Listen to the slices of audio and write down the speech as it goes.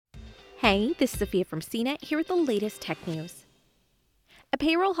Hey, this is Sophia from CNET here with the latest tech news. A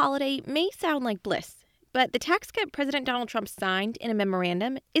payroll holiday may sound like bliss, but the tax cut President Donald Trump signed in a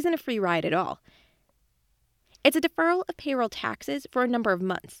memorandum isn't a free ride at all. It's a deferral of payroll taxes for a number of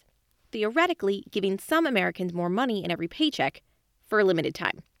months, theoretically giving some Americans more money in every paycheck for a limited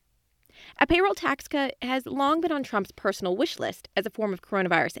time. A payroll tax cut has long been on Trump's personal wish list as a form of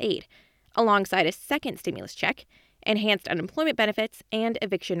coronavirus aid, alongside a second stimulus check, enhanced unemployment benefits, and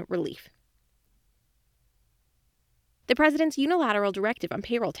eviction relief. The president's unilateral directive on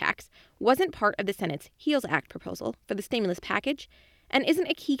payroll tax wasn't part of the Senate's HEALS Act proposal for the stimulus package and isn't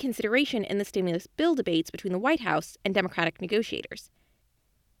a key consideration in the stimulus bill debates between the White House and Democratic negotiators.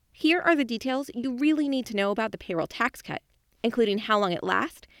 Here are the details you really need to know about the payroll tax cut, including how long it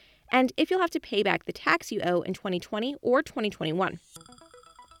lasts and if you'll have to pay back the tax you owe in 2020 or 2021.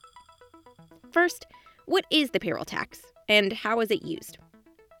 First, what is the payroll tax and how is it used?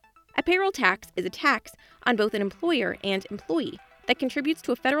 A payroll tax is a tax on both an employer and employee that contributes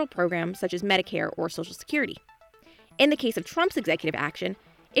to a federal program such as Medicare or Social Security. In the case of Trump's executive action,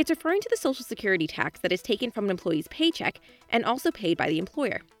 it's referring to the Social Security tax that is taken from an employee's paycheck and also paid by the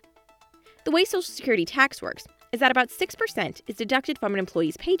employer. The way Social Security tax works is that about 6% is deducted from an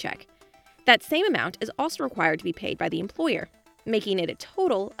employee's paycheck. That same amount is also required to be paid by the employer, making it a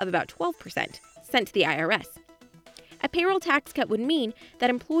total of about 12% sent to the IRS. A payroll tax cut would mean that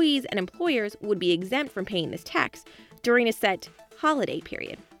employees and employers would be exempt from paying this tax during a set holiday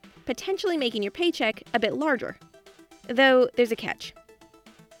period, potentially making your paycheck a bit larger. Though there's a catch.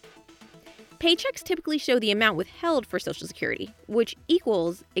 Paychecks typically show the amount withheld for Social Security, which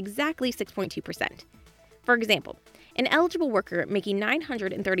equals exactly 6.2%. For example, an eligible worker making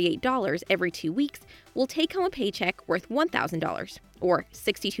 $938 every 2 weeks will take home a paycheck worth $1,000, or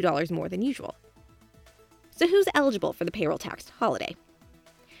 $62 more than usual. So who's eligible for the payroll tax holiday?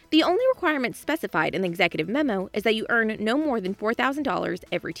 The only requirement specified in the executive memo is that you earn no more than $4,000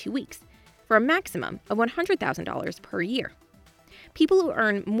 every 2 weeks, for a maximum of $100,000 per year. People who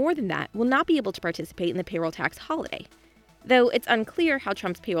earn more than that will not be able to participate in the payroll tax holiday, though it's unclear how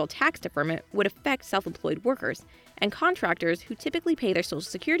Trump's payroll tax deferment would affect self-employed workers and contractors who typically pay their Social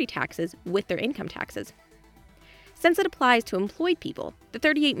Security taxes with their income taxes. Since it applies to employed people, the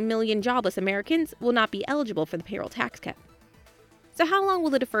 38 million jobless Americans will not be eligible for the payroll tax cut. So how long will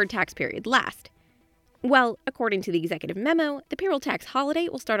the deferred tax period last? Well, according to the executive memo, the payroll tax holiday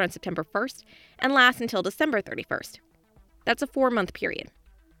will start on September 1st and last until December 31st. That's a 4-month period.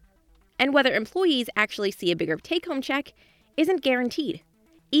 And whether employees actually see a bigger take-home check isn't guaranteed,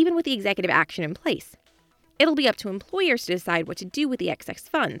 even with the executive action in place. It'll be up to employers to decide what to do with the excess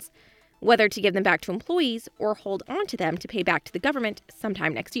funds, whether to give them back to employees or hold on to them to pay back to the government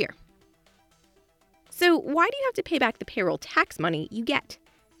sometime next year. So why do you have to pay back the payroll tax money you get?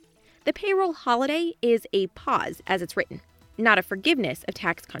 The payroll holiday is a pause, as it's written, not a forgiveness of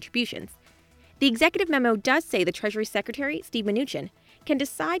tax contributions. The executive memo does say the Treasury Secretary, Steve Mnuchin, can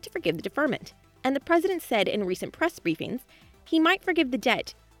decide to forgive the deferment, and the president said in recent press briefings he might forgive the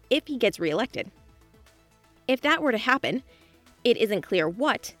debt if he gets reelected. If that were to happen, it isn't clear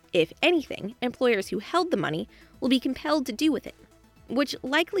what, if anything, employers who held the money will be compelled to do with it, which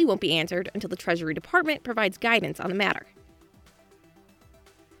likely won't be answered until the Treasury Department provides guidance on the matter.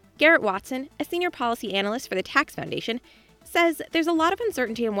 Garrett Watson, a senior policy analyst for the Tax Foundation, says there's a lot of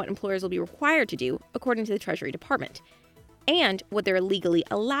uncertainty on what employers will be required to do according to the Treasury Department, and what they're legally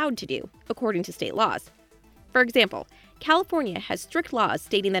allowed to do according to state laws. For example, California has strict laws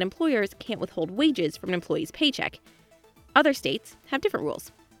stating that employers can't withhold wages from an employee's paycheck. Other states have different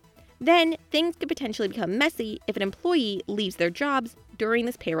rules. Then, things could potentially become messy if an employee leaves their jobs during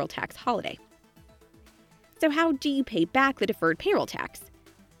this payroll tax holiday. So how do you pay back the deferred payroll tax?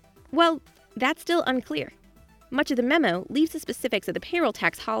 Well, that's still unclear. Much of the memo leaves the specifics of the payroll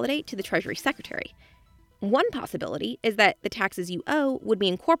tax holiday to the Treasury Secretary. One possibility is that the taxes you owe would be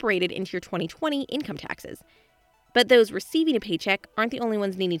incorporated into your 2020 income taxes, but those receiving a paycheck aren't the only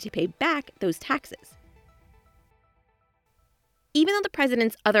ones needing to pay back those taxes. Even though the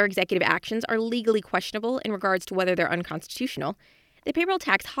president's other executive actions are legally questionable in regards to whether they're unconstitutional, the payroll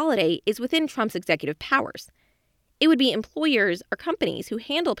tax holiday is within Trump's executive powers. It would be employers or companies who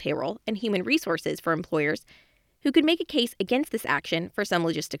handle payroll and human resources for employers who could make a case against this action for some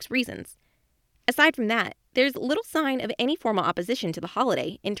logistics reasons. Aside from that, there's little sign of any formal opposition to the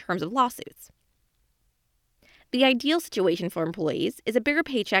holiday in terms of lawsuits. The ideal situation for employees is a bigger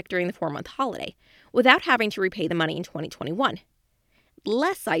paycheck during the 4-month holiday, without having to repay the money in 2021.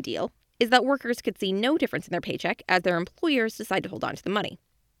 Less ideal is that workers could see no difference in their paycheck as their employers decide to hold on to the money.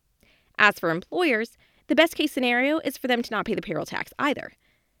 As for employers, the best case scenario is for them to not pay the payroll tax either.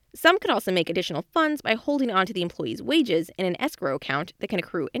 Some could also make additional funds by holding onto the employee's wages in an escrow account that can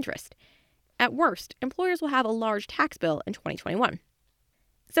accrue interest. At worst, employers will have a large tax bill in 2021.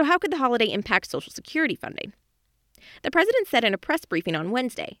 So how could the holiday impact Social Security funding? The president said in a press briefing on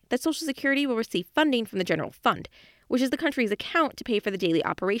Wednesday that Social Security will receive funding from the General Fund, which is the country's account to pay for the daily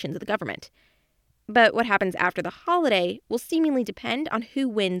operations of the government. But what happens after the holiday will seemingly depend on who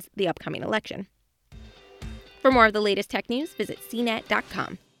wins the upcoming election. For more of the latest tech news, visit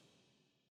cnet.com.